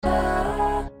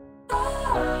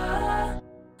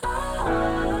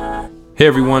Hey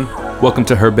everyone, welcome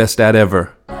to Her Best Dad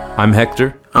Ever. I'm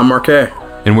Hector. I'm Marquet.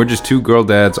 And we're just two girl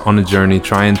dads on a journey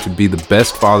trying to be the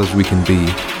best fathers we can be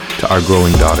to our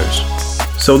growing daughters.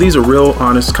 So these are real,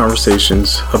 honest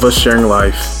conversations of us sharing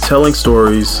life, telling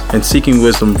stories, and seeking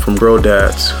wisdom from girl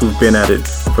dads who've been at it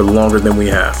for longer than we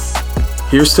have.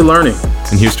 Here's to learning.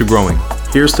 And here's to growing.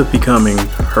 Here's to becoming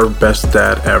her best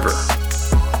dad ever.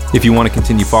 If you want to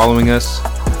continue following us,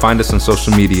 find us on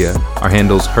social media. Our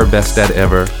handle's Her Best Dad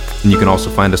Ever. And you can also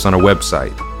find us on our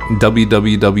website,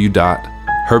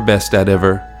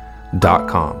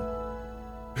 www.herbestdadever.com.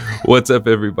 What's up,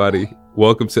 everybody?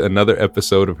 Welcome to another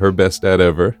episode of Her Best Dad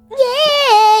Ever.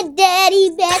 Yeah, Daddy,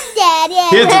 best daddy.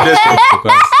 Here's the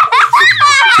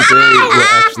Today,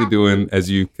 we're actually doing,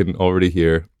 as you can already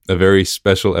hear, a very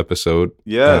special episode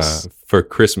for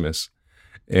Christmas.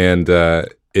 And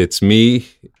it's me,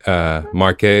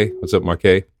 Marquet. What's up,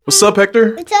 Marquet? What's up,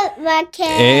 Hector? What's up, Marquez?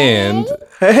 And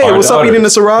Hey, our what's up, daughters. Eden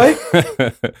and Sarai?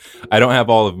 I don't have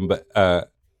all of them, but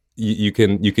you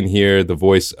can hear the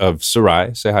voice of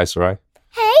Sarai. Say hi, Sarai.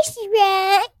 Hey,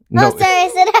 Shrek. No. Oh, sorry, I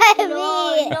said hi,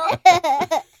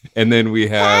 me. And then we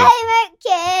have. Hi,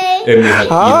 Marquez. And we have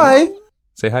Hi. Eden.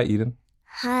 Say hi, Eden.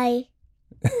 Hi,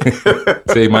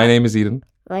 Say my name is Eden.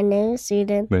 my name is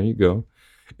Eden. There you go.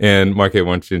 And Marquette,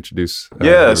 why don't you introduce?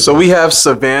 So we have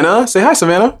Savannah. Say hi,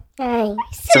 Savannah. Hi.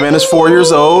 Savannah's 4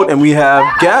 years old, and we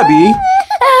have Gabby.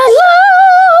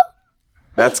 Hello.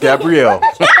 That's Gabrielle.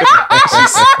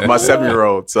 She's my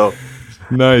 7-year-old. So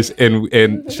Nice.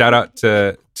 And shout out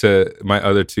to my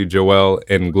other two, Joelle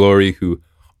and Glory, who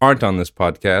aren't on this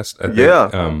podcast. I think,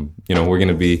 we're going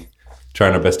to be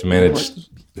trying our best to manage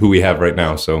who we have right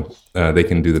now, so they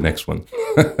can do the next one.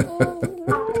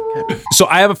 So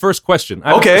I have a first question.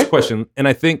 And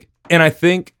I think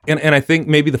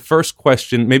maybe the first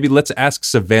question, maybe let's ask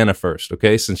Savannah first,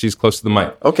 okay? Since she's close to the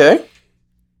mic. okay.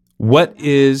 What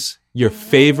is your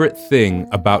favorite thing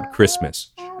about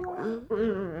Christmas?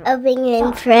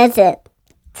 Opening present.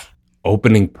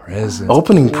 Opening presents.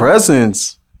 Opening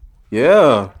presents.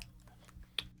 Yeah.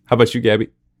 How about you, Gabby?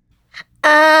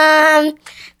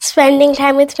 Spending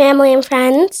time with family and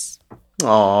friends. Aw.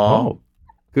 Oh,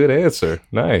 good answer.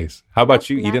 Nice. How about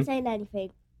you, Eden? Not saying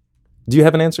anything. Do you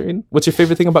have an answer, Eden? What's your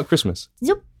favorite thing about Christmas?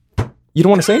 Zoop. You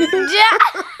don't want to say anything?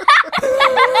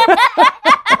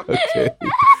 Okay.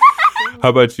 How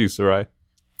about you, Sarai?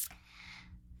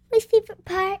 My favorite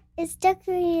part is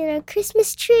decorating our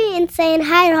Christmas tree and saying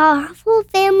hi to our whole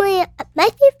family. My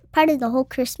favorite part is the whole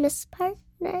Christmas part.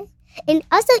 Right? And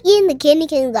also eating the candy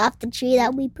canes off the tree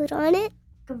that we put on it.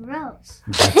 Gross.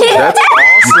 That's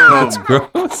awesome. That's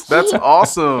gross. That's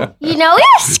awesome. You know we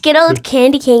have Skittles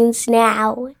candy canes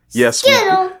now. Yes. we-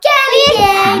 Skittle candy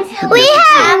canes. We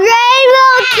have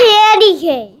rainbow candy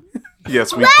canes.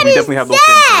 Yes, we definitely have those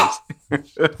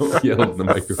things. Yell in the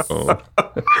microphone.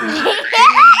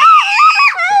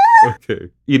 Okay.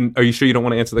 Eden, are you sure you don't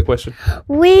want to answer the question?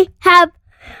 We have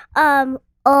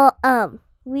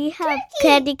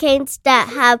candy canes that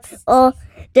have all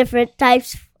different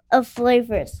types of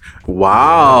flavors.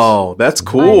 Wow, that's On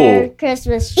cool. our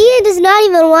Christmas. Ian does not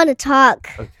even want to talk.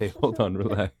 Okay, hold on,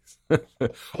 relax.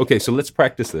 Okay, so let's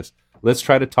practice this. Let's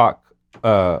try to talk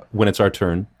when it's our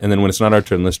turn, and then when it's not our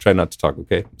turn, let's try not to talk,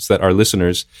 okay? So that our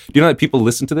listeners, do you know that people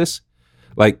listen to this?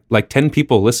 Like 10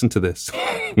 people listen to this.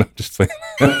 No, just playing.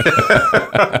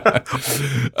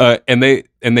 And they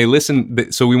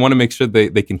listen, so we want to make sure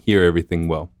they can hear everything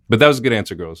well. But that was a good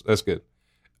answer, girls. That's good.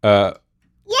 Yeah,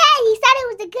 he said it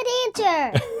was a good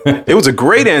answer. It was a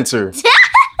great answer.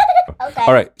 Okay.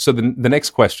 All right, so the next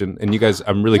question, and you guys,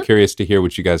 I'm really curious to hear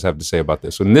what you guys have to say about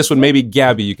this one. And this one, maybe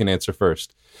Gabby, you can answer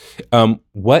first.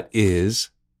 What is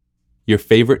your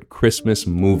favorite Christmas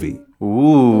movie?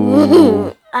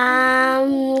 Ooh.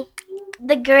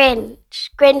 The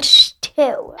Grinch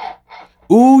 2.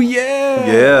 Ooh, yeah.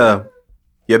 Yeah.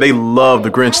 Yeah, they love the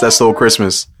Grinch That Stole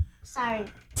Christmas. Sorry.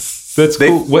 That's They-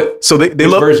 cool. What? So they Which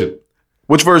love version?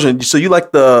 Which version? So you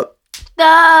like the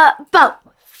Both.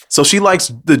 So she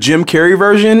likes the Jim Carrey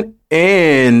version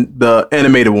and the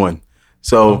animated one.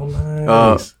 So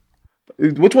Nice.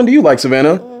 which one do you like,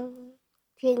 Savannah?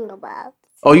 Jingle bells.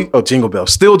 Jingle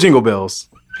Bells. Still Jingle Bells.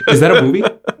 Is that a movie?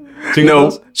 Jingle No,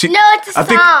 Bells? she. No, it's a I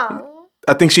think- song.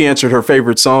 I think she answered her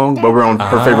favorite song, but we're on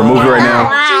her favorite movie right now.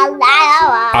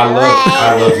 I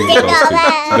love Jingle Bells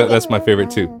too. That's my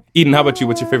favorite too. Eden, how about you?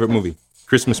 What's your favorite movie?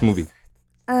 Christmas movie?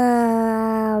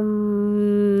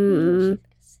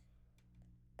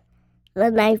 The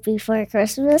Night Before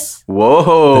Christmas.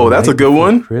 Whoa, that's a good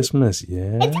one. Christmas,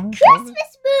 yeah.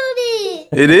 Christmas movie.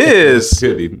 It is.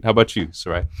 Good, Eden. How about you,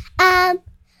 Sarai?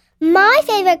 My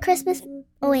favorite Christmas.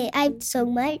 Oh wait, I have so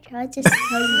much. I'll just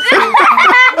tell you.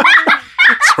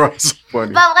 That's so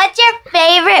funny. But what's your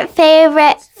favorite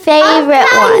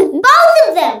one? Both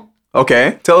of them.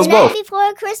 Okay, tell us The both. Night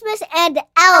Before Christmas and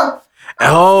Elf.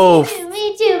 Oh,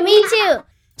 Me too.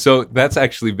 So that's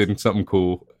actually been something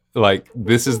cool. Like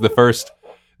this is the first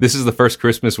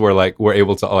Christmas where like we're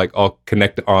able to like all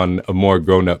connect on a more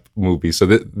grown up movie. So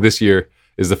this year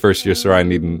is the first year Sarai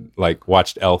and Eden like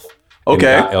watched Elf. and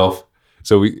Okay. got Elf.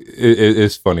 So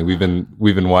it's funny. We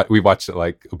watched it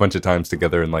like a bunch of times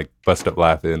together and like bust up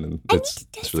laughing, and it's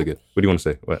really good. What do you want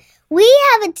to say? What? We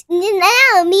have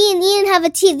now. Me and Ian have a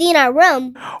TV in our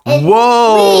room.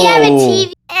 whoa. We have a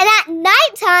TV, and at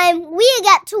nighttime we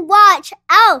get to watch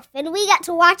Elf, and we get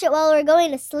to watch it while we're going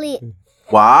to sleep.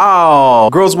 Wow.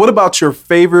 Girls, what about your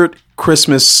favorite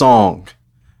Christmas song?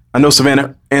 I know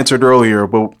Savannah answered earlier,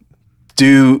 but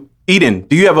Eden,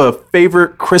 do you have a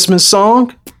favorite Christmas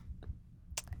song?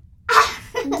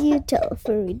 You tell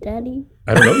for me, Daddy.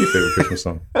 I don't know your favorite Christmas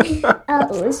song.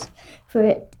 Elf for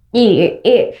it in your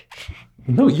ear.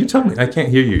 No, you tell me. I can't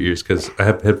hear your ears because I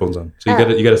have headphones on. So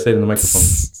you gotta say it in the microphone.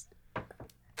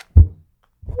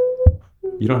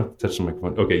 You don't have to touch the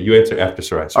microphone. Okay, you answer after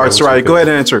Sarai. All right, Sarai, go ahead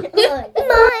and answer.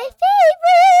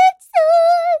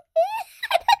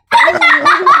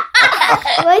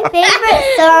 My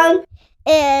favorite song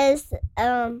is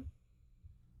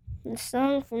the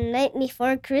song from Night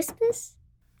Before Christmas.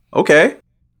 Okay.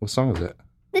 What song is that?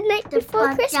 The Night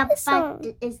Before Christmas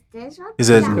song. Is this one? Is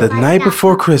it The Night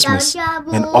Before Christmas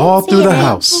and all through the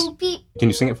house? Can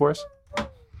you sing it for us?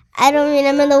 I don't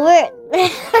remember the word.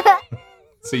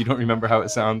 So you don't remember how it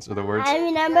sounds or the words? I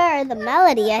remember the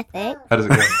melody, I think. How does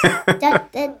it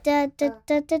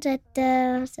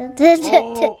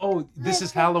go? Oh, this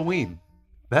is Halloween.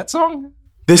 That song?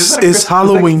 This is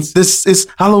Halloween. This is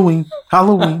Halloween.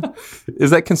 Halloween. Is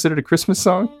that considered a Christmas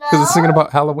song? Because it's singing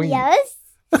about Halloween. Yes.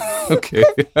 Okay.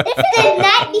 It's the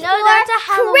night before No, that's a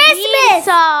Halloween Christmas.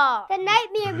 song. The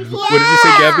nightmare before. What did you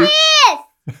say, Gabby? Yes.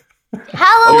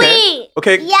 Halloween.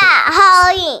 Okay. Yeah,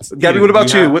 Halloween. Gabby, what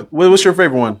about you? What's your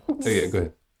favorite one? Oh, yeah, go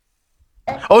ahead.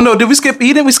 Oh, no. Did we skip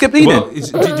Eden? We skipped Eden. Well,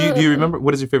 do you remember?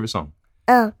 What is your favorite song?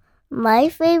 My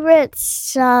favorite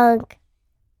song.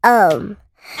 My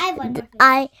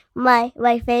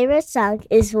favorite song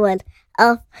is when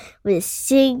Elf was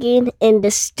singing in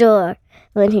the store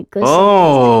when he goes.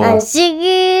 Oh. I'm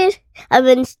singing. I'm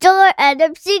in the store and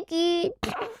I'm singing.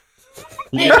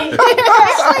 That's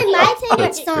actually my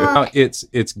favorite song.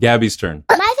 It's Gabby's turn.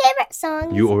 My favorite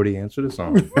song. You already answered a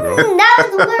song. Girl. That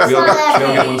was the worst We song only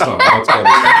ever. get one song. Now it's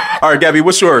Gabby's turn. All right, Gabby,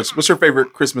 what's yours? What's your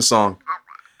favorite Christmas song?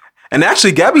 And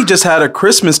actually, Gabby just had a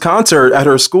Christmas concert at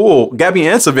her school, Gabby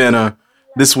and Savannah,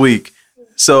 this week.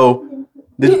 So,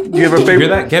 did you have a Did you favorite? hear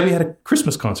that? Gabby had a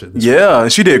Christmas concert this Yeah,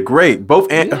 she did great. Both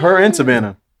her and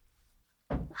Savannah.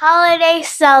 Holiday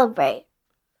celebrate.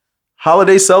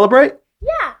 Holiday Celebrate?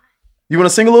 Yeah. You want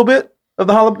to sing a little bit of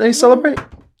the Holiday Celebrate?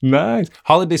 Nice.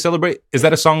 Holiday Celebrate. Is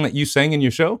that a song that you sang in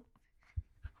your show?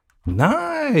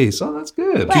 Nice. Oh, that's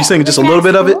good. Can you sing just a little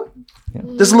bit of it?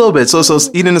 Just a little bit. So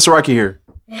Eden and Saraki here.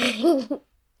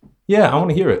 Yeah, I want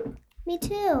to hear it. Me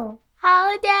too.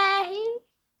 Holiday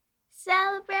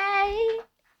celebrate.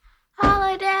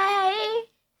 Holiday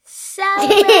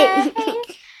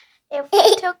celebrate. If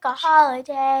we took a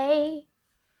holiday,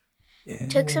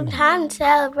 took some time to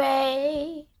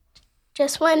celebrate,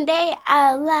 just one day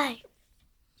out of life,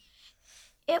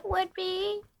 it would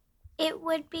be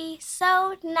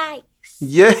so nice.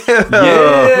 Yeah.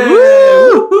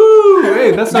 Woo!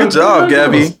 Hey, that's Good job,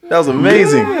 Gabby. That was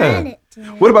amazing. Yeah.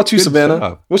 What about you, Good Savannah?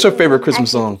 job. What's your favorite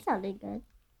Christmas song? Sounded good.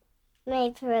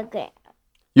 My program.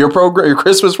 Your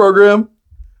Christmas program?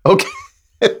 Okay.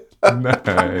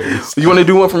 Nice. You want to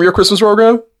do one from your Christmas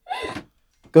program?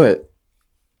 Go ahead.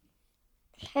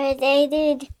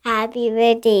 Happy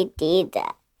birthday, Jesus.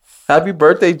 Happy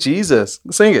birthday, Jesus.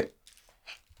 Sing it.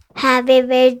 Happy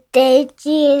birthday,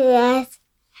 Jesus.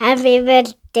 Happy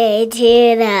birthday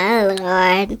to the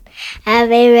Lord.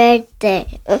 Happy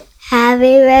birthday.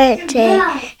 Happy birthday.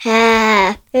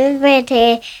 Happy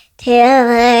birthday to the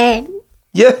Lord.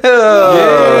 Yeah.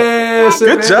 Yes,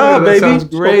 Good Savannah, job, that baby. Sounds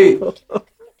great.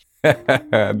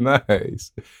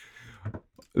 Nice.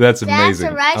 That's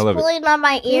amazing. I love it. pulling on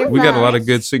my earphones. We got a lot of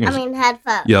good singers.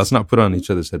 headphones. Yeah, let's not put on each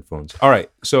other's headphones. All right.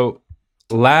 So,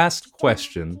 last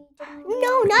question.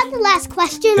 No, not the last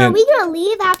question. Are And- we going to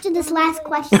leave after this last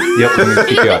question? Yep, I'm gonna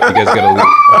kick you out. You guys gotta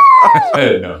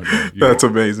leave. No, That's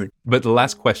amazing. But the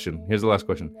last question. Here's the last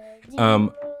question.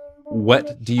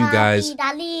 What do you guys?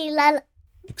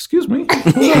 Excuse me.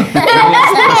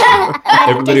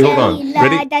 Everybody, hold on.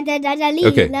 Ready?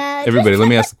 Okay, everybody, let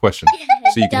me ask the question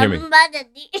so you can hear me.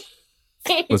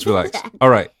 Let's relax. All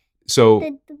right.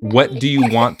 So, what do you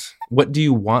want? What do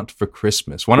you want for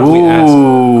Christmas? Why don't we ask?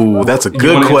 Ooh, that's a You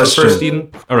good wanna answer question. First,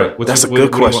 Eden? All right. That's a what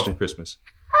good do you want question. for Christmas.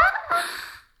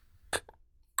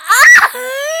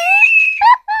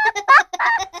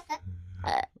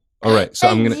 All right. So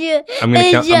I'm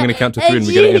gonna count to 3, and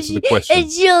we gotta answer the question. A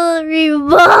jewelry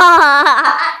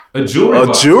box. A jewelry A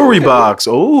box. jewelry box.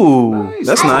 Ooh, Nice.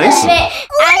 that's nice. Ooh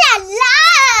la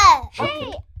la!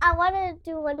 Hey, I want to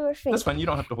do one more thing. That's fine. You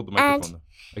don't have to hold the microphone though.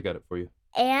 I got it for you.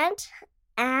 And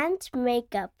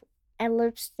makeup and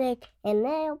lipstick and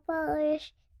nail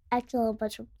polish. Actually, a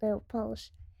bunch of nail polish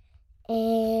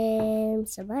and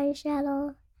some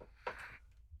eyeshadow.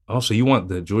 Oh, so you want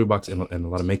the jewelry box and a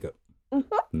lot of makeup?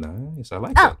 Mm-hmm. Nice. I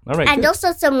like that. All right. And good.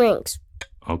 also some rings.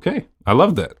 Okay. I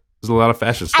love that. There's a lot of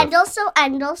fashion stuff. And also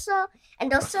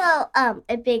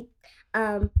a big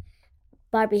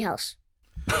Barbie house.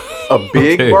 A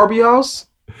big Okay. Barbie house?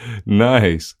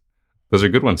 Nice. Those are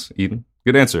good ones, Eden.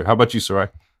 Good answer. How about you, Sarai?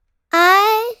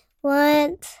 I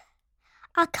want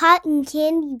a cotton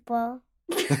candy ball.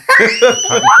 No,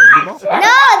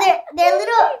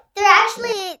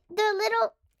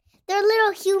 they're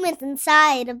little humans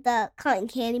inside of the cotton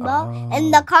candy ball,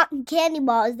 and the cotton candy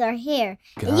ball is their hair,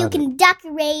 and you can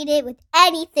decorate it with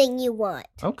anything you want.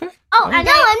 Okay. Oh, no, I'm not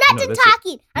No, done that's it.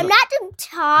 talking. I'm No. not done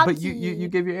talking. But you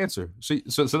gave your answer. So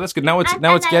that's good. Now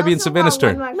it's Gabby and Savannah's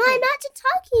turn. No, I'm not done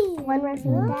talking. One more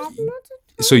thing.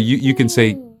 So you can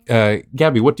say,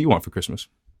 Gabby, what do you want for Christmas?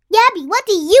 Gabby, what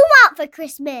do you want for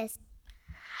Christmas?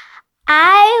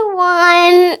 I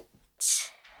want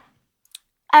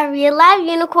a real live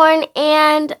unicorn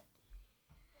and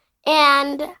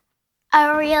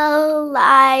a real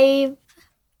live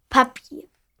puppy.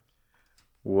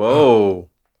 Whoa.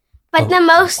 But the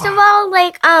most of all,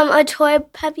 like a toy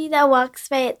puppy that walks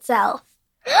by itself.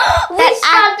 We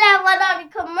saw that one on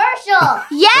the commercial.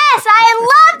 Yes, I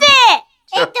loved it.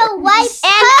 It's a white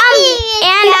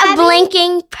And a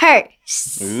blinking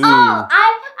purse. Ooh. Oh,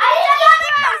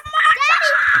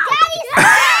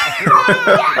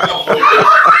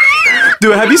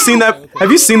 Dude, have you seen that?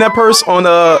 Have you seen that purse on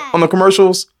the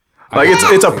commercials? Like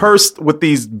it's a purse with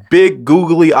these big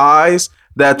googly eyes.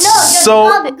 That's so.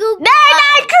 They're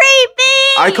not creepy.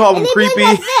 I call them creepy.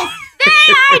 They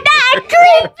are not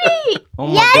creepy. Oh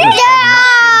my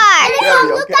And if Yeah,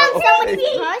 you look okay, on someone's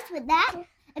okay. purse with that,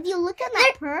 if you look at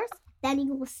that purse, then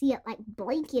you will see it like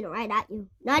blinking right at you.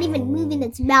 Not even moving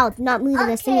its mouth, not moving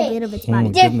a single bit of its Oh my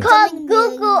body. goodness. called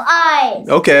Google eyes.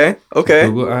 Okay. Okay.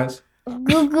 Google eyes.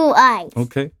 Google eyes.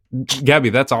 Okay. Gabby,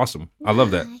 that's awesome. I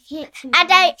love that. And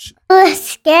I was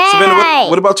scared. Savannah,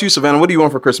 what about you, Savannah? What do you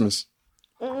want for Christmas?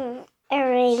 A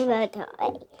rainbow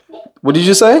toy. What did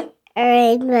you say? A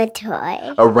rainbow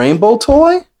toy. A rainbow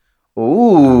toy?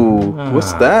 Ooh,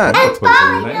 what's that? That was the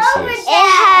nicest.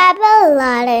 It have a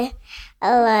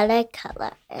lot of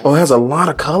color. Oh, it has a lot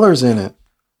of colors in it.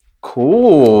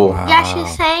 Cool. Wow. Yeah,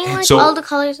 she's saying like So- all the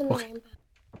colors in the rainbow.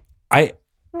 I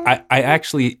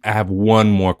actually have one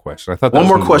more question. I thought that One was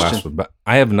more gonna be the question. last one, but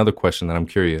I have another question that I'm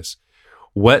curious.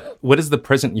 What is the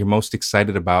present you're most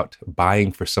excited about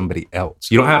buying for somebody else?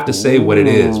 You don't have to say what it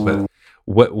is, but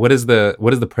what is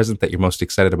the present that you're most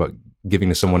excited about giving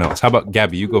to someone else? How about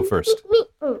Gabby? You go first.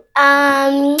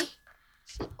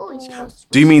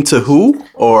 Do you mean to who?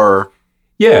 Or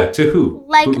Yeah, to who?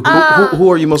 Like who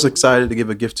are you most excited to give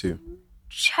a gift to?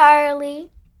 Charlie.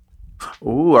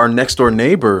 Ooh, our next door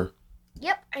neighbor.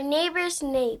 Yep, our neighbor's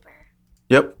neighbor.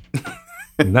 Yep.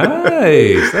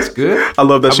 Nice. That's good. I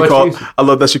love that How about you? I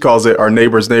love that she calls it our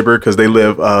neighbor's neighbor because they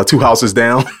live 2 houses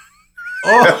down.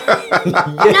 No, 2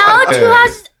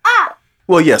 houses up.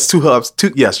 Well, yes, 2 hubs.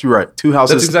 Yes, you're right. 2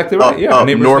 houses. That's exactly right. Yeah, up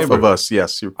neighbor's north neighbor. of us.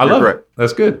 Yes, you're I love correct. it.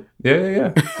 That's good.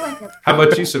 Yeah. How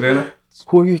about you, Savannah?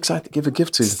 Who are you excited to give a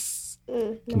gift to?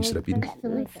 Can you sit up,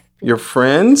 Eden? Your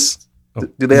friends? Oh,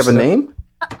 Do they have a sit up. name?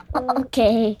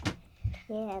 Okay.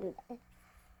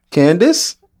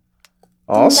 Candace?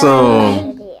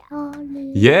 Awesome.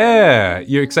 Yeah,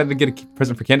 you're excited to get a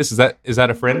present for Candace. Is that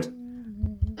a friend?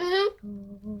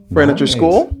 Friend at your Nice.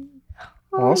 school?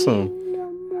 Awesome.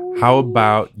 How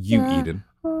about you, Eden?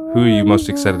 Who are you most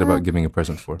excited about giving a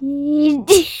present for?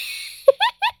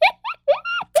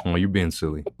 Oh, you're being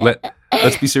silly.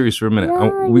 Let's be serious for a minute.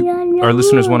 Our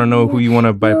listeners want to know who you want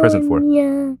to buy a present for.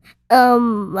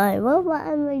 My mama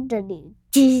and my daddy.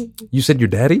 You said your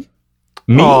daddy?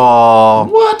 Me? Aw.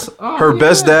 What? Oh, Her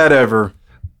best dad ever.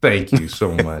 Thank you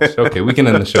so much. Okay, we can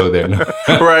end the show there.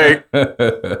 Right.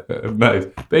 Nice.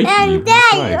 Thank you.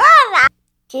 That's nice.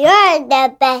 You're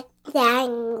the best thing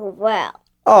in the world.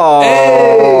 Oh,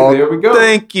 Hey, there we go.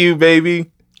 Thank you, baby.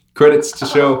 Credits to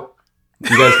show.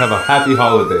 You guys have a happy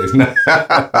holidays.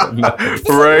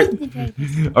 Right?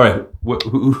 All right.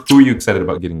 Who are you excited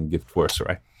about getting a gift for,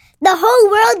 Sarai? The whole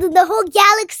world and the whole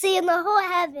galaxy and the whole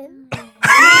heaven.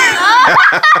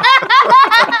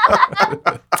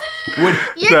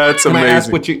 That's Can I ask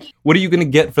amazing. what are you going to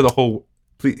get for the whole?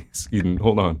 Please, Eden,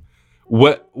 hold on.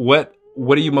 What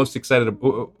are you most excited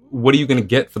about? What are you going to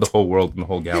get for the whole world and the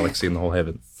whole galaxy and the whole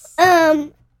heaven?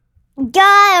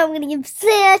 God, I'm gonna give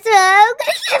Santa. I'm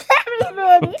gonna give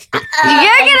everybody.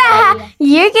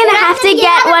 You're gonna have to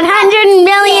get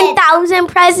 100,000,000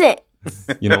 presents.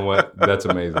 You know what? That's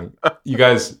amazing. You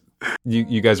guys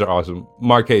are awesome.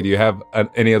 Marquet, do you have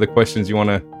any other questions you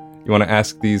wanna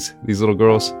ask these little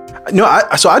girls? No,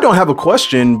 so I don't have a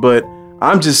question, but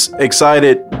I'm just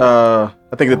excited. I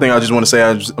think the thing I just want to say,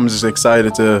 I'm just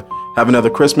excited to have another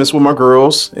Christmas with my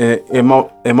girls and my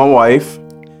wife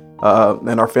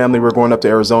and our family. We're going up to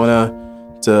Arizona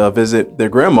to visit their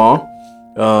grandma,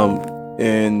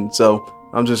 and so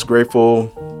I'm just grateful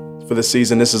for the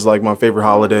season. This is like my favorite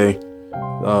holiday.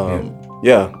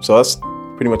 Yeah, so that's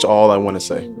pretty much all I want to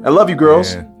say. I love you,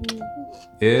 girls. Yeah.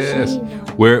 Yes,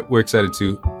 we're excited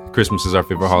too. Christmas is our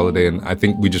favorite holiday, and I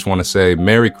think we just want to say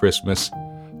Merry Christmas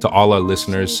to all our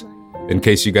listeners. In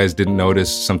case you guys didn't notice,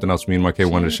 something else me and Marquet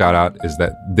wanted to shout out is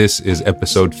that this is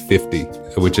episode 50,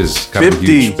 which is kind of a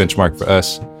huge benchmark for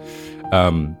us.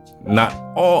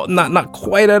 Not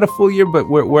quite at a full year, but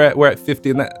we're at 50,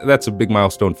 and that's a big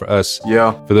milestone for us.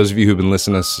 Yeah. For those of you who've been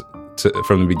listening to us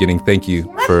from the beginning, thank you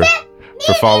for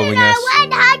following us.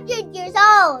 100 years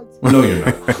old. No, you're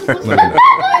not. No, you're not.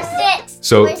 We're 6.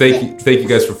 So thank you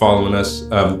guys for following us.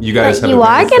 You guys have You a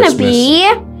are Merry gonna Christmas. be.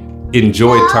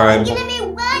 Enjoy time. It's gonna be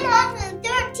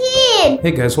 113.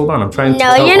 Hey guys, hold on. I'm trying to No,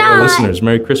 tell you're all our not. listeners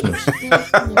Merry Christmas.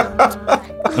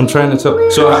 I'm trying to tell.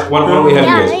 So why don't we have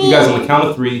you guys? You guys on the count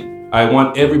of 3. I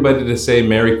want everybody to say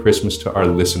Merry Christmas to our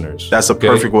listeners. That's a okay?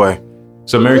 perfect way.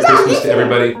 So Merry Christmas to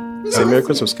everybody. Say Merry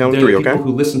Christmas. Count There 3, are okay? people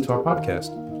who listen to our podcast.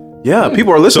 Yeah,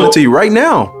 people are listening So- to you right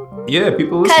now. Yeah,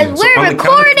 people listening. Because So we're on the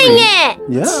count of recording 3 it.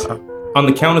 Yeah. On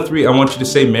the count of 3, I want you to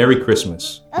say Merry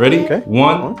Christmas. Ready? Okay.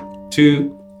 1,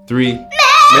 2, 3.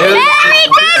 Merry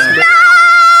Christmas!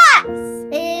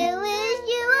 I wish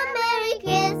you a Merry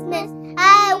Christmas.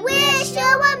 I wish you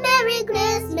a Merry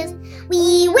Christmas.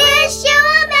 We wish you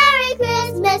a Merry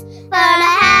Christmas for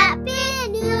a Happy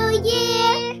New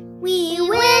Year. We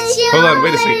wish you Hold on, a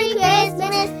wait a second. Merry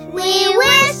Christmas. We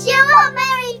wish you a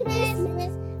Merry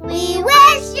Christmas. We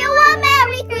wish you a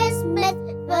Merry Christmas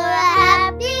for a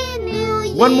Happy New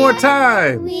Year. One more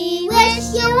time. We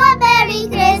wish you a Merry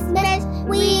Christmas.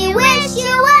 We wish you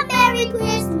a Merry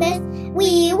Christmas.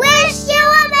 We wish you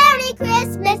a Merry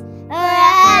Christmas or a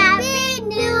Happy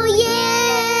New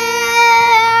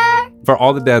Year. For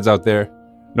all the dads out there,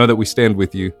 know that we stand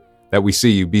with you, that we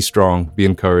see you. Be strong, be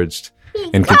encouraged,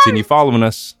 and continue following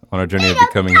us on our journey of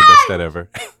becoming the best dad ever.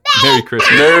 Merry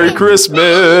Christmas. Merry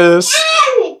Christmas.